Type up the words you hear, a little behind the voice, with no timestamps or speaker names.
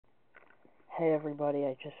Hey everybody,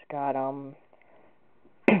 I just got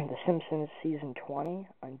The Simpsons season 20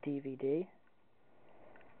 on DVD,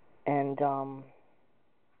 and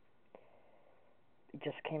it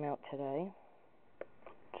just came out today.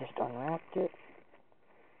 Just unwrapped it.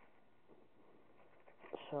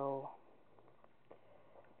 So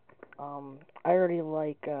I already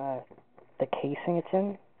like the casing it's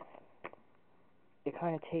in. It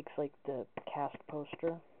kind of takes like the cast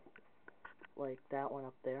poster, like that one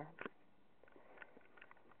up there.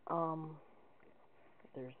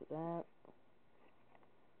 There's that.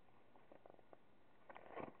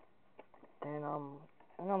 And on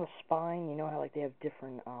the spine, you know how like they have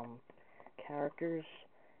different characters.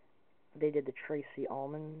 They did the Tracy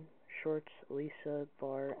Ullman shorts, Lisa,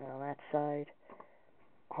 Bart, and on that side,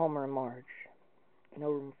 Homer and Marge. No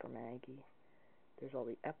Room for Maggie. There's all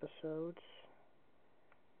the episodes.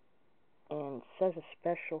 And it says a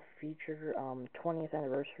special feature, 20th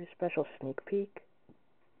anniversary special sneak peek.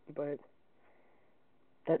 But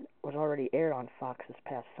that was already aired on Fox this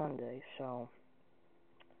past Sunday, so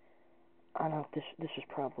I don't know if this was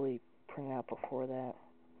probably printed out before that.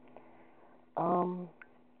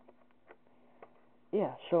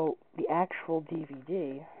 Yeah, so the actual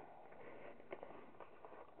DVD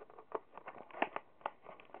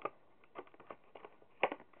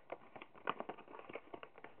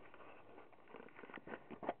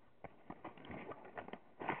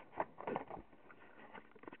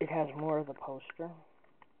it has more of the poster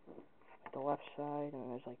at the left side,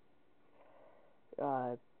 and there's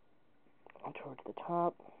like towards the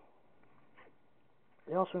top.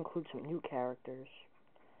 They also include some new characters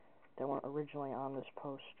that weren't originally on this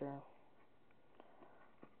poster.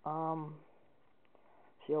 So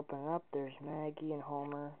you open it up, there's Maggie and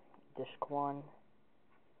Homer, disc 1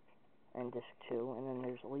 and disc 2, and then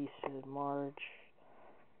there's Lisa and Marge,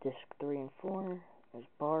 disc 3 and 4, there's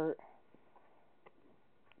Bart,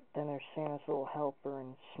 then there's Santa's Little Helper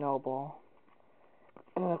and Snowball,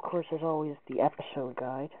 and then of course there's always the episode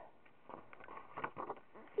guide.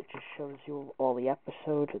 It just shows you all the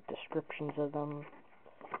episodes with descriptions of them.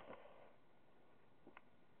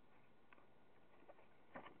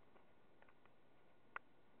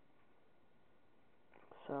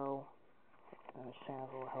 So, there's Santa's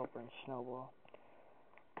Little Helper and Snowball.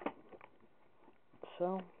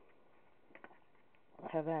 So, I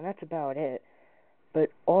have that, and that's about it. But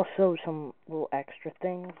also some little extra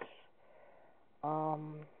things.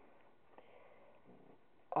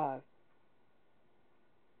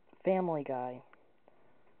 Family Guy.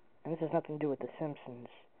 And this has nothing to do with The Simpsons.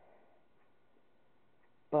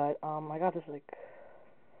 But, I got this, like,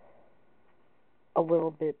 a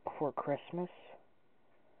little bit before Christmas.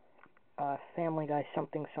 Family Guy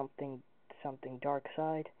something Dark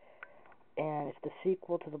Side. And it's the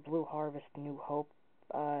sequel to the Blue Harvest New Hope,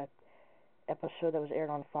 episode that was aired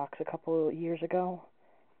on Fox a couple of years ago.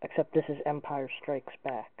 Except this is Empire Strikes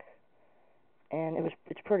Back. And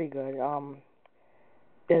it's pretty good.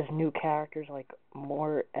 There's new characters like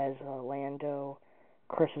Mort as Lando,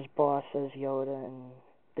 Chris's boss as Yoda, and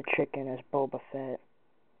the chicken as Boba Fett.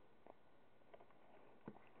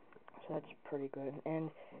 So that's pretty good. And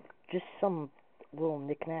just some little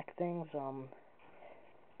knick-knack things.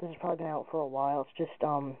 This has probably been out for a while. It's just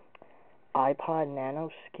iPod Nano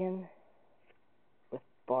skin with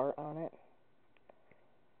Bart on it.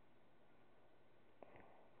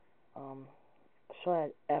 Saw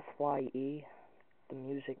at FYE, the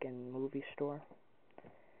music and movie store.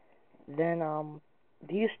 Then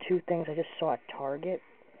these two things I just saw at Target.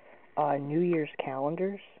 New Year's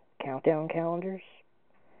calendars, countdown calendars.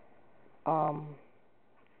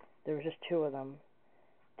 There was just two of them.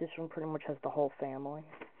 This one pretty much has the whole family,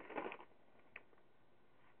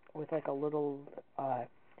 with like a little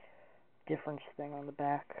difference thing on the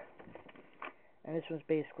back. And this one's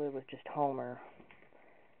basically with just Homer.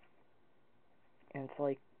 And it's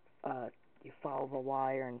like you follow the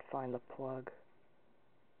wire and find the plug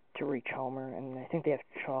to reach Homer, and I think they have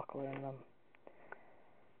chocolate in them.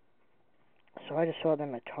 So I just saw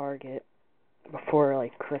them at Target before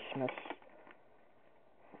like Christmas.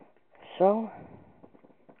 So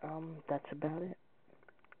that's about it.